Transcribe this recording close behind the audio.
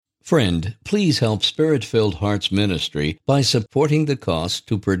Friend, please help Spirit-Filled Hearts Ministry by supporting the cost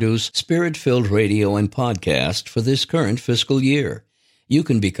to produce Spirit-Filled Radio and podcast for this current fiscal year. You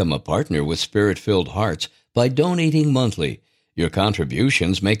can become a partner with Spirit-Filled Hearts by donating monthly. Your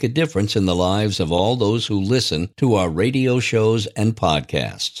contributions make a difference in the lives of all those who listen to our radio shows and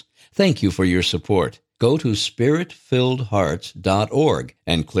podcasts. Thank you for your support. Go to spiritfilledhearts.org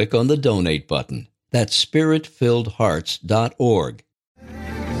and click on the donate button. That's spiritfilledhearts.org.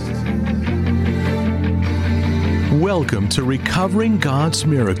 Welcome to Recovering God's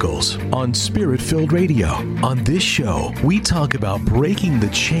Miracles on Spirit-Filled Radio. On this show, we talk about breaking the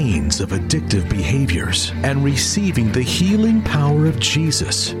chains of addictive behaviors and receiving the healing power of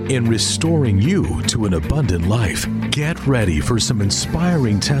Jesus in restoring you to an abundant life. Get ready for some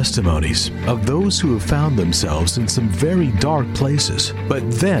inspiring testimonies of those who have found themselves in some very dark places,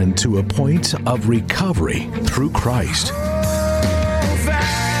 but then to a point of recovery through Christ.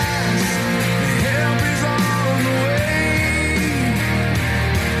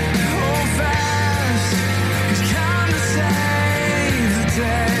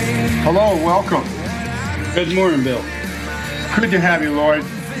 Hello, welcome. Good morning, Bill. Good to have you, Lloyd.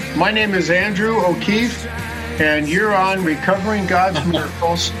 My name is Andrew O'Keefe, and you're on Recovering God's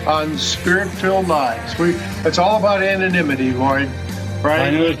Miracles on Spirit-Filled Lives. It's all about anonymity, Lloyd, right?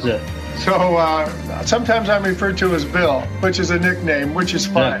 I noticed that. So sometimes I'm referred to as Bill, which is a nickname, which is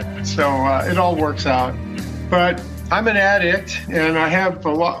fine. Yeah. So it all works out. But I'm an addict, and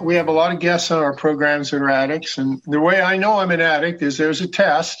we have a lot of guests on our programs that are addicts. And the way I know I'm an addict is there's a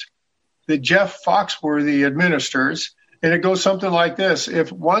test that Jeff Foxworthy administers, and it goes something like this: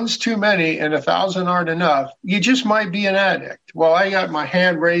 if one's too many and 1,000 aren't enough, you just might be an addict. Well, I got my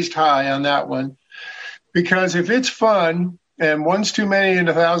hand raised high on that one, because if it's fun and one's too many and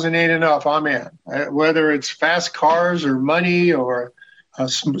 1,000 ain't enough, I'm in. Whether it's fast cars or money or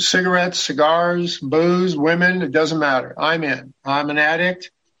cigarettes, cigars, booze, women, it doesn't matter. I'm in. I'm an addict,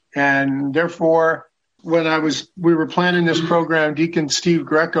 and therefore, when we were planning this program, Deacon Steve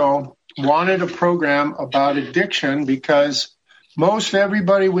Greco wanted a program about addiction, because most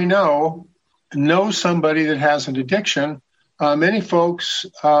everybody we know knows somebody that has an addiction. Many folks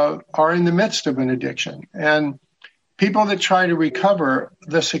are in the midst of an addiction, and people that try to recover,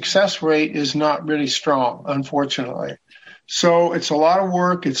 the success rate is not really strong, unfortunately. So it's a lot of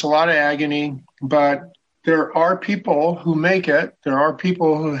work, it's a lot of agony, but there are people who make it. There are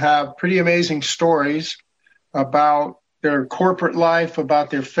people who have pretty amazing stories about their corporate life,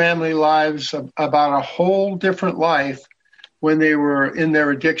 about their family lives, about a whole different life when they were in their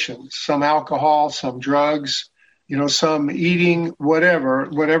addictions. Some alcohol, some drugs, some eating, whatever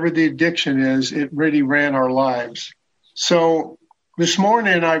the addiction is, it really ran our lives. So this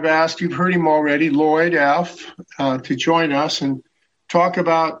morning I've asked, you've heard him already, Lloyd F., to join us and talk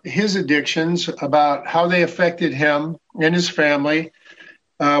about his addictions, about how they affected him and his family.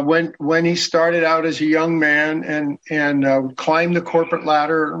 When he started out as a young man and climbed the corporate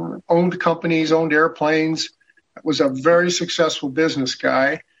ladder, owned companies, owned airplanes, was a very successful business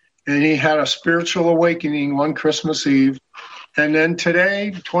guy, and he had a spiritual awakening one Christmas Eve. And then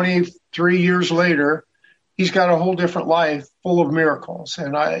today, 23 years later, he's got a whole different life full of miracles.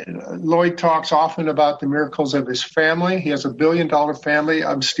 And Lloyd talks often about the miracles of his family. He has a $1 billion family.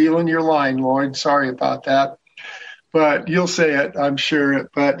 I'm stealing your line, Lloyd. Sorry about that. But you'll say it, I'm sure.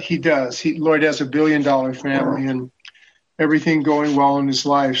 But he does. Lloyd has a $1 billion family and everything going well in his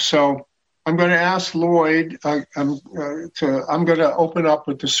life. So I'm going to ask Lloyd. I'm going to open up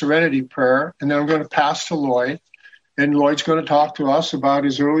with the Serenity Prayer, and then I'm going to pass to Lloyd. And Lloyd's going to talk to us about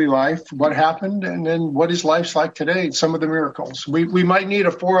his early life, what happened, and then what his life's like today, some of the miracles. We might need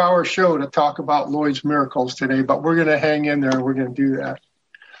a 4-hour show to talk about Lloyd's miracles today, but we're going to hang in there and we're going to do that.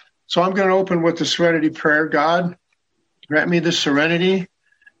 So I'm going to open with the Serenity Prayer. God, grant me the serenity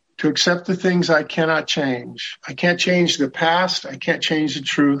to accept the things I cannot change. I can't change the past, I can't change the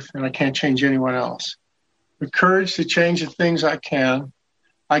truth, and I can't change anyone else. The courage to change the things I can.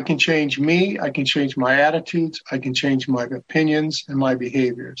 I can change me, I can change my attitudes, I can change my opinions and my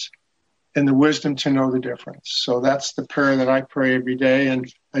behaviors, and the wisdom to know the difference. So that's the prayer that I pray every day, and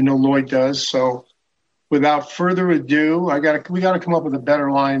I know Lloyd does. So without further ado, we got to come up with a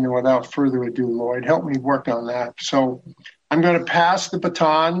better line than without further ado, Lloyd. Help me work on that. So I'm going to pass the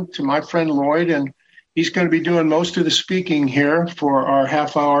baton to my friend Lloyd, and he's going to be doing most of the speaking here for our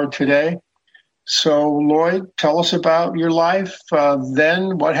half hour today. So, Lloyd, tell us about your life,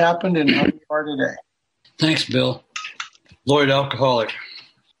 then what happened, and how you are today. Thanks, Bill. Lloyd, alcoholic.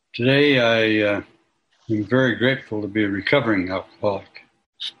 Today, I am very grateful to be a recovering alcoholic.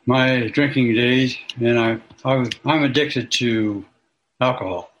 My drinking days, and I'm addicted to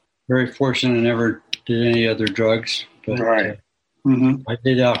alcohol. very fortunate I never did any other drugs, but Right. I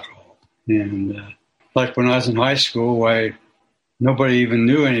did alcohol. And like when I was in high school, nobody even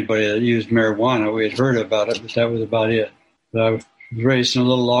knew anybody that used marijuana. We had heard about it, but that was about it. But I was raised in a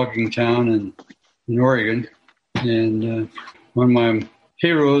little logging town in Oregon, and one of my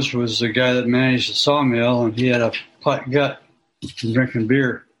heroes was the guy that managed the sawmill, and he had a pot gut from drinking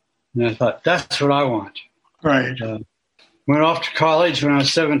beer. And I thought, that's what I want. Right. Went off to college when I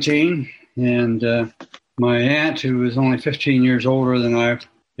was 17, and my aunt, who was only 15 years older than I,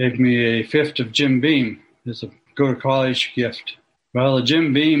 gave me a fifth of Jim Beam as a go-to-college gift. Well, the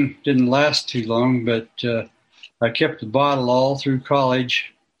Jim Beam didn't last too long, but I kept the bottle all through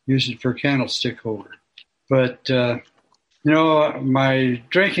college, used it for a candlestick holder. But, my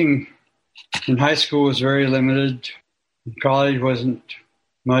drinking in high school was very limited. In college wasn't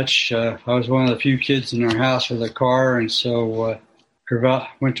much. I was one of the few kids in our house with a car, and so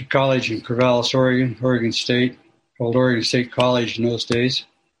went to college in Corvallis, Oregon State, called Oregon State College in those days.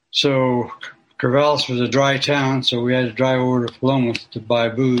 So Corvallis was a dry town, so we had to drive over to Philomath to buy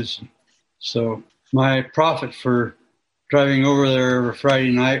booze. So my profit for driving over there every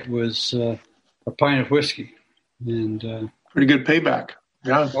Friday night was a pint of whiskey. And pretty good payback.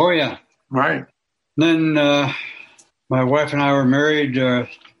 Yeah. Oh, yeah. Right. Then my wife and I were married when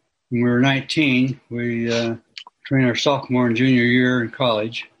we were 19. We between our sophomore and junior year in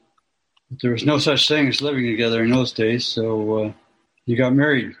college. But there was no such thing as living together in those days, so you got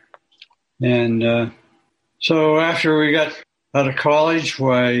married. And so after we got out of college,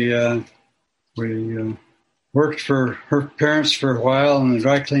 we worked for her parents for a while in the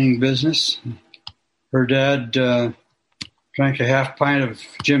dry cleaning business. Her dad drank a half pint of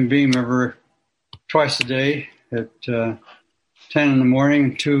Jim Beam twice a day at 10 in the morning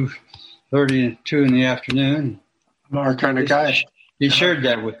and 2:30 and 2 in the afternoon. Our kind of guy. He shared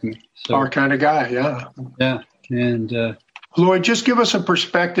that with me. So, Our kind of guy, yeah. Yeah. And Lloyd, just give us a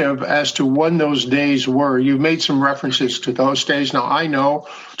perspective as to when those days were. You've made some references to those days. Now, I know,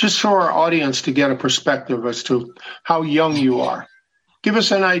 just for our audience to get a perspective as to how young you are. Give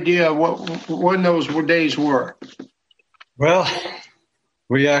us an idea of when those days were. Well,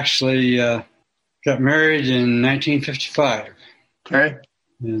 we actually got married in 1955. Okay.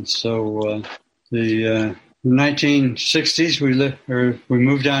 And so the 1960s, we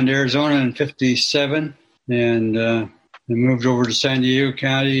moved down to Arizona in 57, and we moved over to San Diego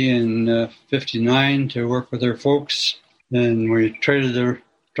County in 59 to work with our folks. And we traded the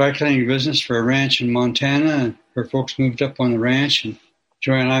dry cleaning business for a ranch in Montana, and our folks moved up on the ranch. And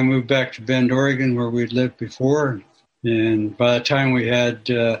Joy and I moved back to Bend, Oregon, where we'd lived before. And by the time we had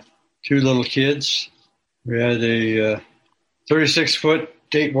 2 little kids, we had a 36-foot,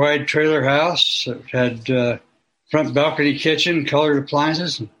 8-wide trailer house that had front balcony kitchen, colored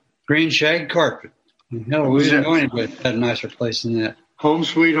appliances, and green shag carpet. No, we didn't know anybody had a nicer place than that. Home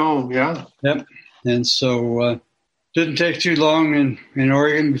sweet home, yeah. Yep. And so didn't take too long in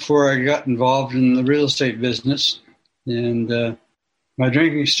Oregon before I got involved in the real estate business. And my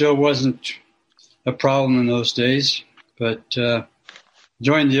drinking still wasn't a problem in those days, but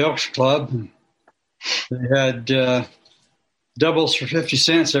joined the Elks Club. They had doubles for 50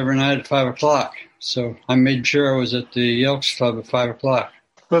 cents every night at 5 o'clock. So I made sure I was at the Elks Club at 5 o'clock.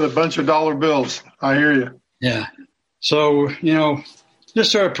 With a bunch of dollar bills. I hear you. Yeah. So,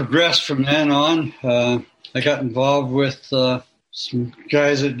 just sort of progressed from then on. I got involved with some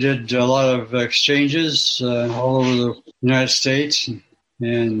guys that did a lot of exchanges all over the United States.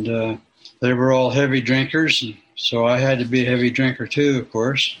 And they were all heavy drinkers. So I had to be a heavy drinker too, of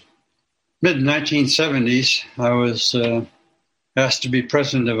course. Mid-1970s, I was asked to be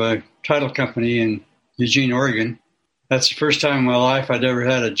president of a title company in Eugene, Oregon. That's the first time in my life I'd ever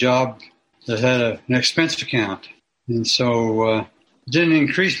had a job that had an expense account. And so it didn't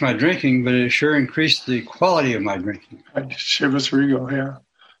increase my drinking, but it sure increased the quality of my drinking. Chivas Regal, yeah.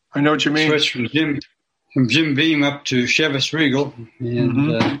 I know what you mean. Switched from Jim Beam up to Chivas Regal.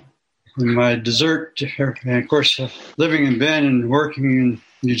 And my dessert, and of course, living in Bend and working in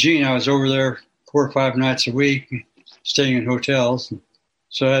Eugene, I was over there 4 or 5 nights a week, staying in hotels.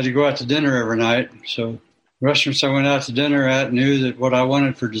 So I had to go out to dinner every night. So restaurants I went out to dinner at knew that what I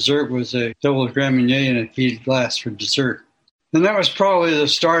wanted for dessert was a double Grand Marnier and a heated glass for dessert. And that was probably the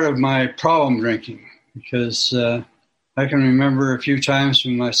start of my problem drinking, because I can remember a few times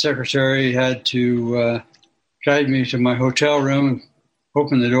when my secretary had to guide me to my hotel room,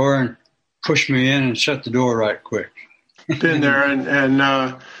 open the door, and push me in and shut the door right quick. Been there, and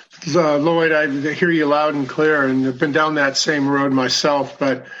Lloyd, I hear you loud and clear, and I've been down that same road myself,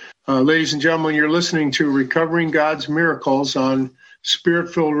 but ladies and gentlemen, you're listening to Recovering God's Miracles on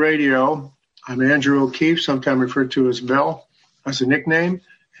Spirit-Filled Radio. I'm Andrew O'Keefe, sometimes referred to as Bill, as a nickname.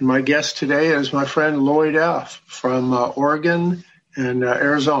 And my guest today is my friend Lloyd F. from Oregon and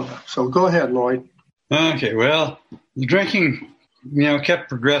Arizona. So go ahead, Lloyd. Okay, well, the drinking, kept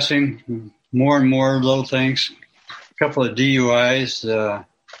progressing, more and more little things. A couple of DUIs. That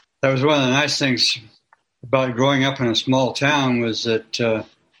was one of the nice things about growing up in a small town was that you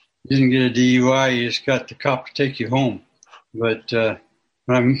didn't get a DUI, you just got the cop to take you home. But when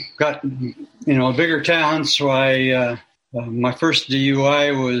I got, a bigger town, so my first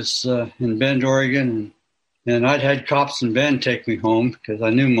DUI was in Bend, Oregon, and I'd had cops in Bend take me home because I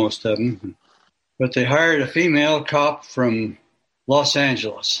knew most of them. But they hired a female cop from Los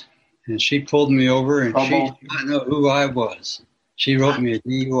Angeles, and she pulled me over, and she did not know who I was. She wrote me a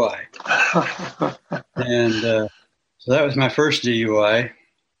DUI. And so that was my first DUI.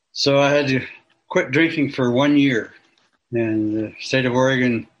 So I had to quit drinking for 1 year. And the state of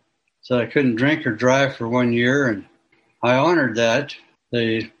Oregon said I couldn't drink or drive for 1 year, and I honored that.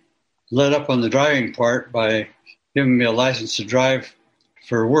 They let up on the driving part by giving me a license to drive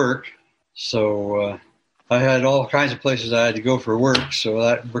for work. So I had all kinds of places I had to go for work, so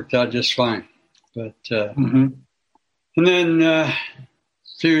that worked out just fine. But and then a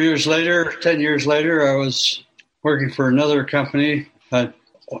few years later, 10 years later, I was working for another company. I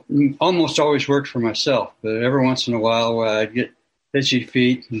almost always worked for myself, but every once in a while I'd get itchy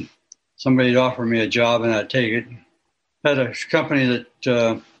feet and somebody'd offer me a job and I'd take it. I had a company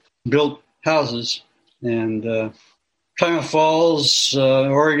that built houses, and Klamath Falls,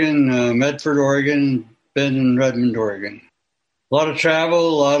 Oregon, Medford, Oregon, Bend and Redmond, Oregon. A lot of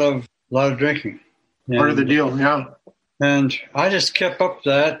travel, a lot of drinking. Part of the deal, yeah. And I just kept up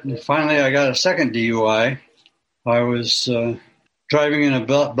that, and finally I got a second DUI. I was driving in a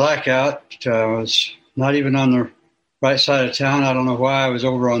blackout. I was not even on the right side of town. I don't know why I was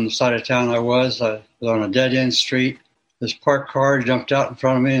over on the side of town I was. I was on a dead-end street. This parked car jumped out in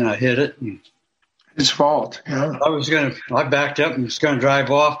front of me, and I hit it. And his fault, yeah. I backed up and was going to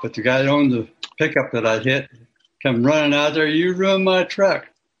drive off, but the guy that owned the pickup that I hit come running out there, "You ruined my truck."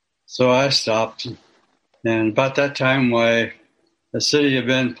 So I stopped. And about that time, the City of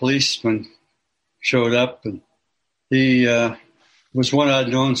Bend policeman showed up, and he was one I'd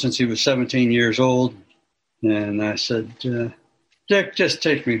known since he was 17 years old. And I said, "Dick, just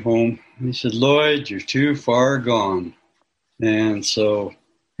take me home." And he said, "Lloyd, you're too far gone." And so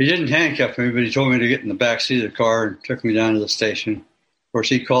he didn't handcuff me, but he told me to get in the back seat of the car and took me down to the station. Of course,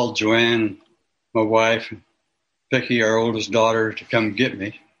 he called Joanne, my wife, and Vicki, our oldest daughter, to come get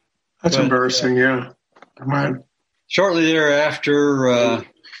me. That's embarrassing, yeah. Come on. Shortly thereafter,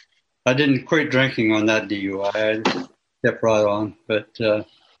 I didn't quit drinking on that DUI. I just kept right on. But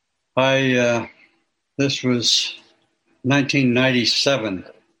this was 1997,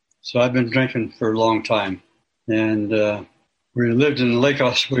 so I've been drinking for a long time. And we lived in Lake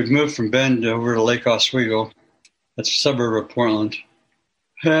Oswego. We've moved from Bend over to Lake Oswego. That's a suburb of Portland.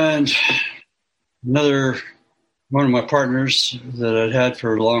 And one of my partners that I'd had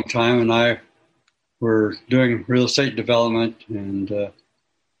for a long time and I were doing real estate development and I'd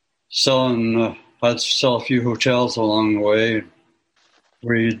sell a few hotels along the way.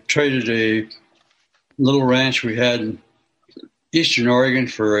 We traded a little ranch we had in Eastern Oregon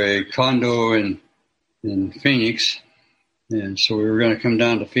for a condo in Phoenix. And so we were going to come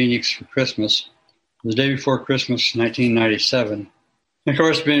down to Phoenix for Christmas. The day before Christmas, 1997. And of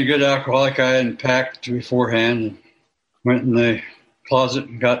course, being a good alcoholic, I hadn't packed beforehand and went in the closet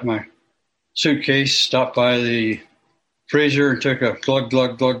and got my suitcase, stopped by the freezer and took a glug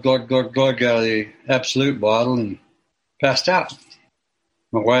out of the Absolute bottle and passed out.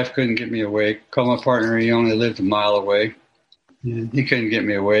 My wife couldn't get me awake. Called my partner. He only lived a mile away. And he couldn't get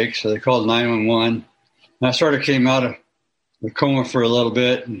me awake, so they called 911. And I sort of came out of the coma for a little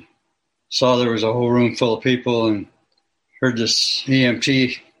bit and saw there was a whole room full of people and heard this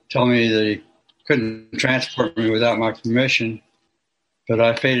EMT tell me that he couldn't transport me without my permission. But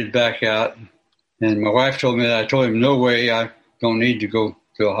I faded back out. And my wife told me that I told him, "No way, I don't need to go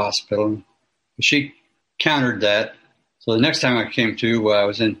to a hospital." But she countered that. So the next time I came to, I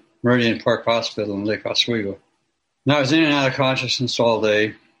was in Meridian Park Hospital in Lake Oswego. And I was in and out of consciousness all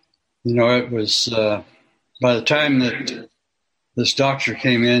day. It was by the time that this doctor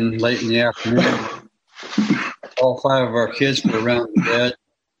came in late in the afternoon, all 5 of our kids were around the bed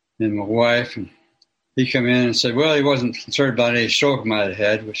and my wife. And he came in and said, well, he wasn't concerned about any stroke I might have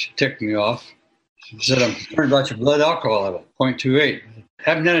had, which ticked me off. He said, "I'm concerned about your blood alcohol level, 0.28.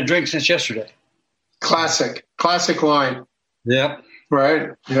 Haven't had a drink since yesterday." Classic line. Yep.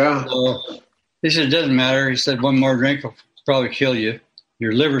 Right, yeah. So he said, "It doesn't matter." He said, "One more drink will probably kill you.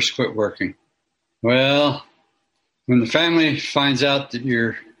 Your liver's quit working. Well, when the family finds out that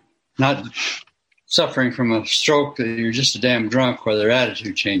you're not suffering from a stroke, that you're just a damn drunk, or their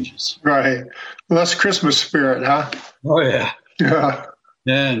attitude changes. Right. Well, that's Christmas spirit, huh? Oh, yeah. Yeah.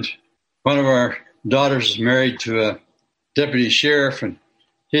 And one of our daughters is married to a deputy sheriff, and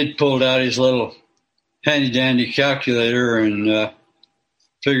he'd pulled out his little handy-dandy calculator and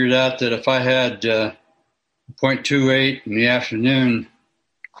figured out that if I had 0.28 in the afternoon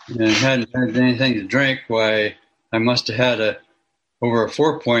and hadn't had anything to drink, why, I must have had over a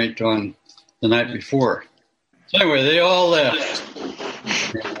 4-point on the night before. So anyway, they all left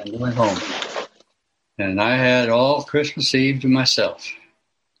and went home. And I had all Christmas Eve to myself.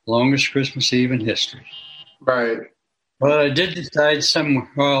 Longest Christmas Eve in history. Right. But I did decide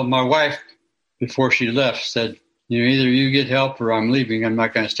my wife, before she left, said, either you get help or I'm leaving. I'm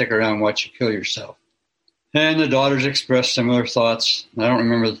not going to stick around and watch you kill yourself. And the daughters expressed similar thoughts. I don't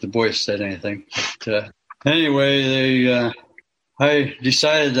remember that the boys said anything. But anyway, I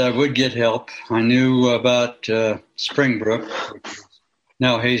decided that I would get help. I knew about Springbrook, which is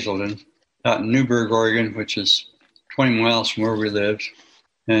now Hazelden, out in Newberg, Oregon, which is 20 miles from where we lived.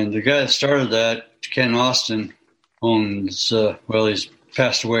 And the guy that started that, Ken Austin, owns, he's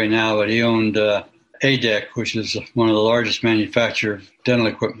passed away now, but he owned ADEC, which is one of the largest manufacturers of dental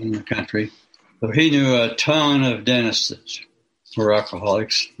equipment in the country. So he knew a ton of dentists that were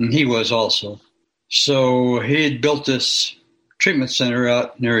alcoholics, and he was also. So he had built this treatment center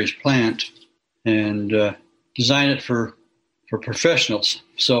out near his plant and designed it for professionals.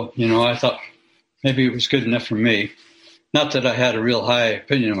 So, I thought maybe it was good enough for me. Not that I had a real high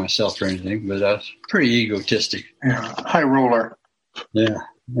opinion of myself or anything, but I was pretty egotistic. Yeah, high roller. Yeah,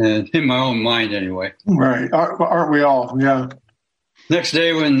 and in my own mind anyway. Right, aren't we all? Yeah. Next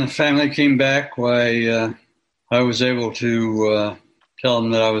day when the family came back, I was able to tell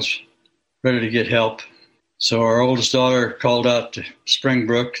them that I was ready to get help. So our oldest daughter called out to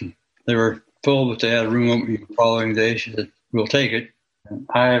Springbrook, and they were full, but they had a room open the following day. She said, "We'll take it." And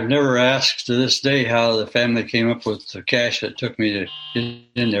I have never asked to this day how the family came up with the cash that took me to get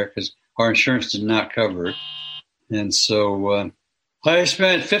in there, because our insurance did not cover it. And so I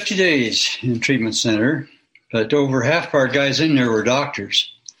spent 50 days in treatment center, but over half our guys in there were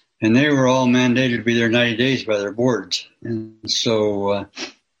doctors, and they were all mandated to be there 90 days by their boards. And so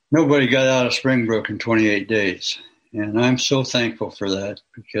nobody got out of Springbrook in 28 days. And I'm so thankful for that,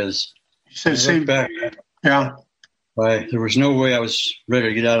 because back, yeah, there was no way I was ready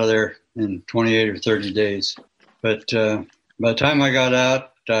to get out of there in 28 or 30 days. But by the time I got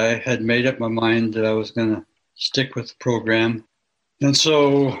out, I had made up my mind that I was going to stick with the program. And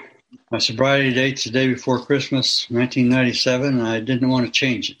so my sobriety date's the day before Christmas, 1997, and I didn't want to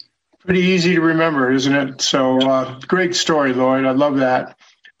change it. Pretty easy to remember, isn't it? So great story, Lloyd. I love that.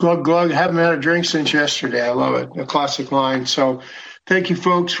 Glug, glug, haven't had a drink since yesterday. I love it. A classic line. So thank you,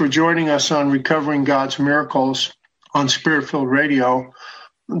 folks, for joining us on Recovering God's Miracles on Spirit-Filled Radio.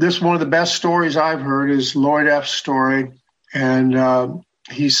 This one of the best stories I've heard is Lloyd F.'s story. And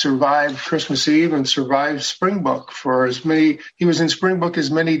he survived Christmas Eve and survived Springbrook he was in Springbrook as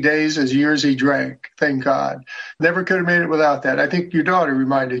many days as years he drank. Thank God. Never could have made it without that. I think your daughter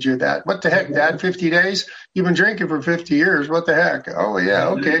reminded you of that. What the heck, Dad, 50 days? You've been drinking for 50 years. What the heck? Oh, yeah,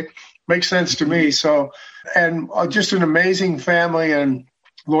 okay. Makes sense to me. So, and just an amazing family. And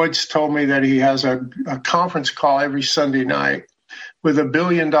Lloyd's told me that he has a conference call every Sunday night with $1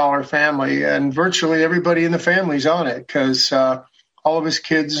 billion family, and virtually everybody in the family's on it, because all of his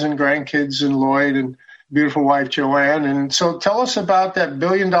kids and grandkids and Lloyd and beautiful wife Joanne. And so tell us about that $1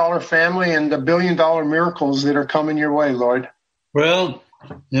 billion family and the $1 billion miracles that are coming your way, Lloyd. Well,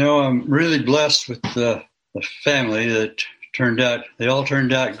 I'm really blessed with the family that they all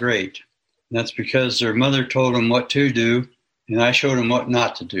turned out great. And that's because their mother told them what to do, and I showed them what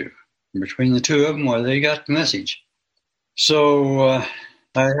not to do. And between the two of them, they got the message. So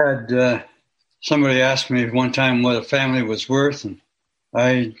I had somebody ask me one time what a family was worth, and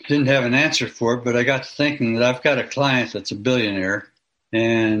I didn't have an answer for it, but I got to thinking that I've got a client that's a billionaire,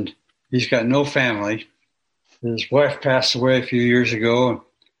 and he's got no family. His wife passed away a few years ago,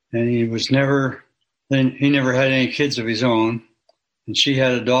 and he never had any kids of his own, and she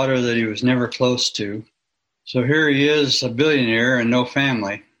had a daughter that he was never close to. So here he is, a billionaire and no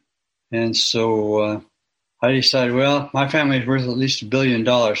family. And so I decided, my family is worth at least $1 billion,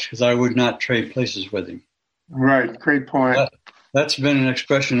 because I would not trade places with him. Right. Great point. That's been an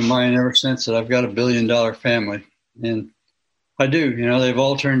expression of mine ever since, that I've got $1 billion family. And I do. They've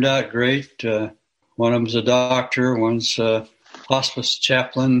all turned out great. One of them's a doctor. One's a hospice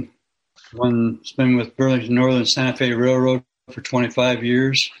chaplain. One's been with Burlington Northern Santa Fe Railroad for 25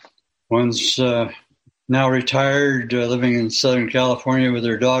 years. One's now retired, living in Southern California with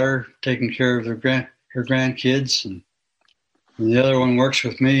her daughter, taking care of her grandkids. And the other one works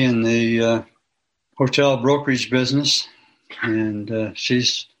with me in the hotel brokerage business. And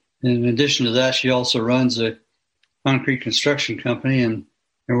she's, in addition to that, she also runs a concrete construction company in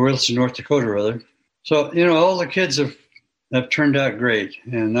Wilson, North Dakota, rather. So, all the kids have turned out great,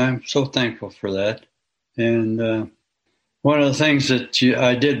 and I'm so thankful for that. And one of the things that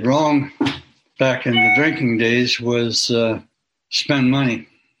I did wrong back in the drinking days was spend money.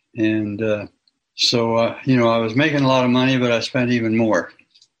 And so, I was making a lot of money, but I spent even more.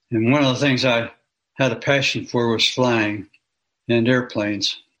 And one of the things I had a passion for was flying and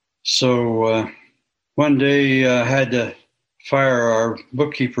airplanes. So one day I had to fire our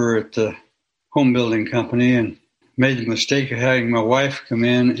bookkeeper at the home building company and made the mistake of having my wife come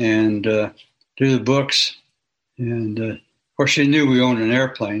in and do the books. And, of course, she knew we owned an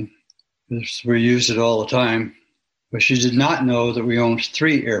airplane because we used it all the time. But she did not know that we owned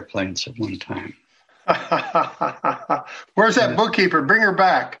 3 airplanes at one time. Where's that bookkeeper? Bring her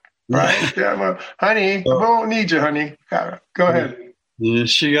back. Right? Yeah, well, honey, we won't need you, honey. Go ahead.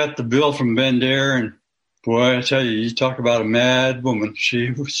 She got the bill from Bendare, and boy, I tell you talk about a mad woman.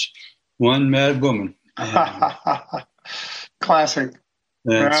 She was one mad woman. Classic.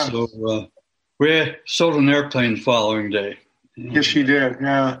 And so we sold an airplane the following day. Yes, you did.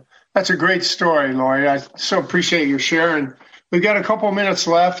 Yeah. That's a great story, Lloyd. I so appreciate your sharing. We've got a couple of minutes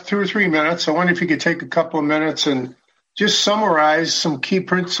left, 2 or 3 minutes. I wonder if you could take a couple of minutes and just summarize some key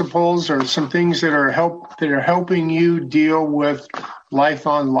principles or some things that are helping you deal with life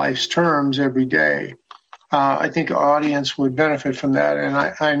on life's terms every day. I think the audience would benefit from that, and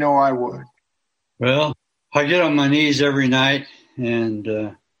I know I would. Well, I get on my knees every night,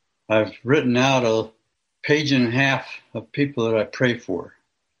 and I've written out a page and a half of people that I pray for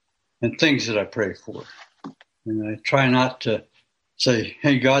and things that I pray for. And I try not to say,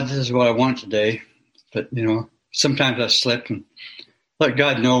 hey, God, this is what I want today. But, sometimes I slip and let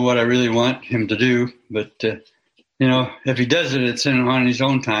God know what I really want him to do. But, if he does it, it's on his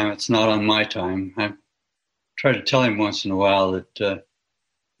own time. It's not on my time. I try to tell him once in a while that,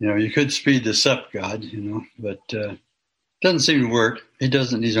 you could speed this up, God, but it doesn't seem to work. He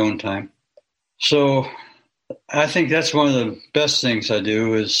does it in his own time. So I think that's one of the best things I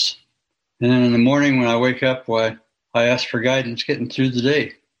do is, and then in the morning when I wake up, I ask for guidance getting through the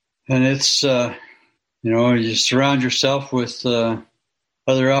day. And it's, you surround yourself with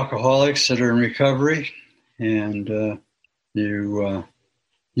other alcoholics that are in recovery, and you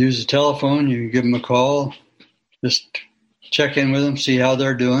use the telephone, you give them a call, just check in with them, see how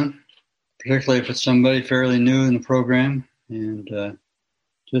they're doing, particularly if it's somebody fairly new in the program, and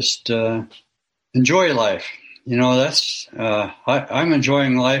just enjoy life. That's I'm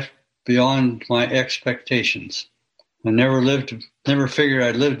enjoying life beyond my expectations. I never figured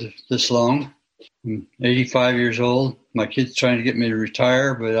I'd live this long. I'm 85 years old. My kid's trying to get me to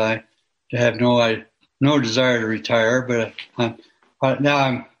retire, but I have no desire to retire. But now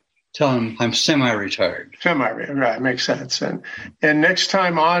I'm telling them I'm semi-retired. Right, makes sense. And next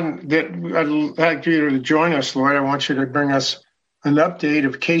time on, I'd like you to join us, Lloyd. I want you to bring us an update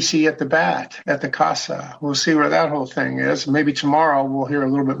of Casey at the bat at the Casa. We'll see where that whole thing is. Maybe tomorrow we'll hear a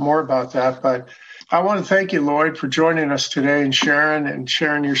little bit more about that. But I want to thank you, Lloyd, for joining us today and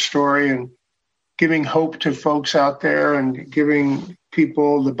sharing your story and giving hope to folks out there and giving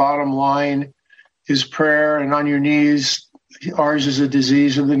people the bottom line is prayer and on your knees. Ours is a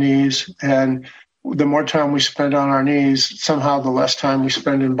disease of the knees. And the more time we spend on our knees, somehow the less time we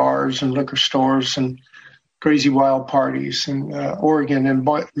spend in bars and liquor stores and crazy wild parties in Oregon. And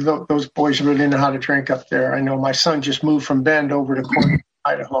those boys really know how to drink up there. I know my son just moved from Bend over to Coeur d'Alene,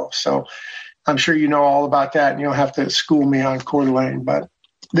 Idaho. So I'm sure you know all about that, and you'll have to school me on Coeur d'Alene. But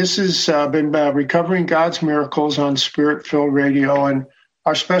this has been Recovering God's Miracles on Spirit-Filled Radio. And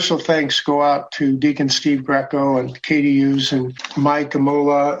our special thanks go out to Deacon Steve Greco and Katie Hughes and Mike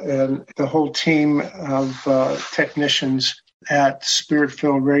Amola and the whole team of technicians at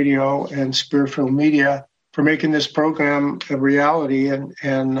Spirit-Filled Radio and Spirit-Filled Media for making this program a reality.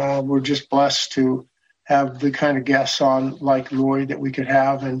 And we're just blessed to have the kind of guests on like Lloyd that we could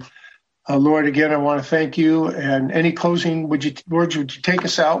have. And Lord, again, I want to thank you. And any closing words would you take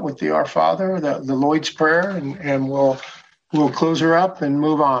us out with the Our Father, the Lloyd's Prayer, and we'll close her up and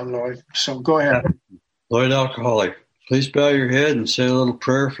move on, Lloyd. So go ahead. Lloyd, alcoholic, please bow your head and say a little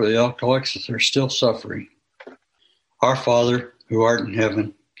prayer for the alcoholics that are still suffering. Our Father, who art in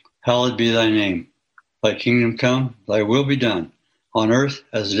heaven, hallowed be thy name. Thy kingdom come, thy will be done, on earth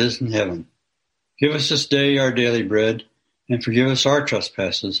as it is in heaven. Give us this day our daily bread, and forgive us our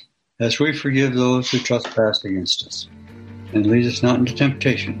trespasses, as we forgive those who trespass against us. And lead us not into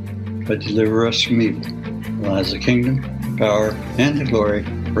temptation, but deliver us from evil. For thine is the kingdom, power, and the glory,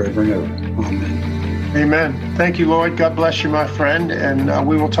 forever and ever. Amen. Amen. Thank you, Lloyd. God bless you, my friend, and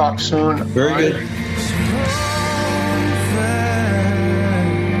we will talk soon. Very good.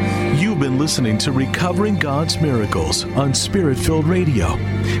 You've been listening to Recovering God's Miracles on Spirit-Filled Radio.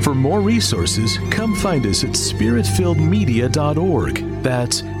 For more resources, come find us at spiritfilledmedia.org.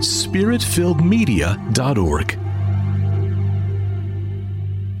 That's spiritfilledmedia.org.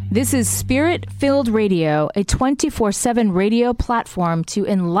 This is Spirit-Filled Radio, a 24/7 radio platform to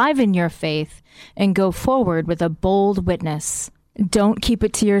enliven your faith and go forward with a bold witness. Don't keep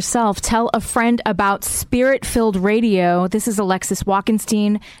it to yourself. Tell a friend about Spirit-Filled Radio. This is Alexis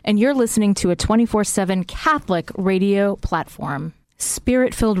Walkenstein, and you're listening to a 24/7 Catholic radio platform.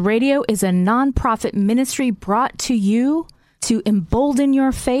 Spirit-Filled Radio is a nonprofit ministry brought to you to embolden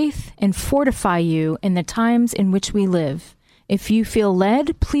your faith and fortify you in the times in which we live. If you feel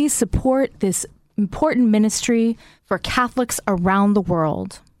led, please support this important ministry for Catholics around the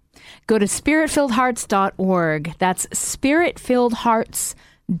world. Go to spiritfilledhearts.org. That's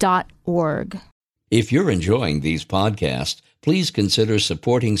spiritfilledhearts.org. If you're enjoying these podcasts, please consider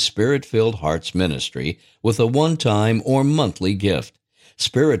supporting Spirit-Filled Hearts Ministry with a one-time or monthly gift.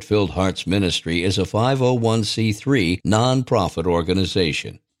 Spirit-Filled Hearts Ministry is a 501c3 nonprofit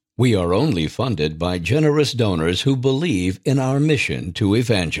organization. We are only funded by generous donors who believe in our mission to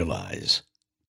evangelize.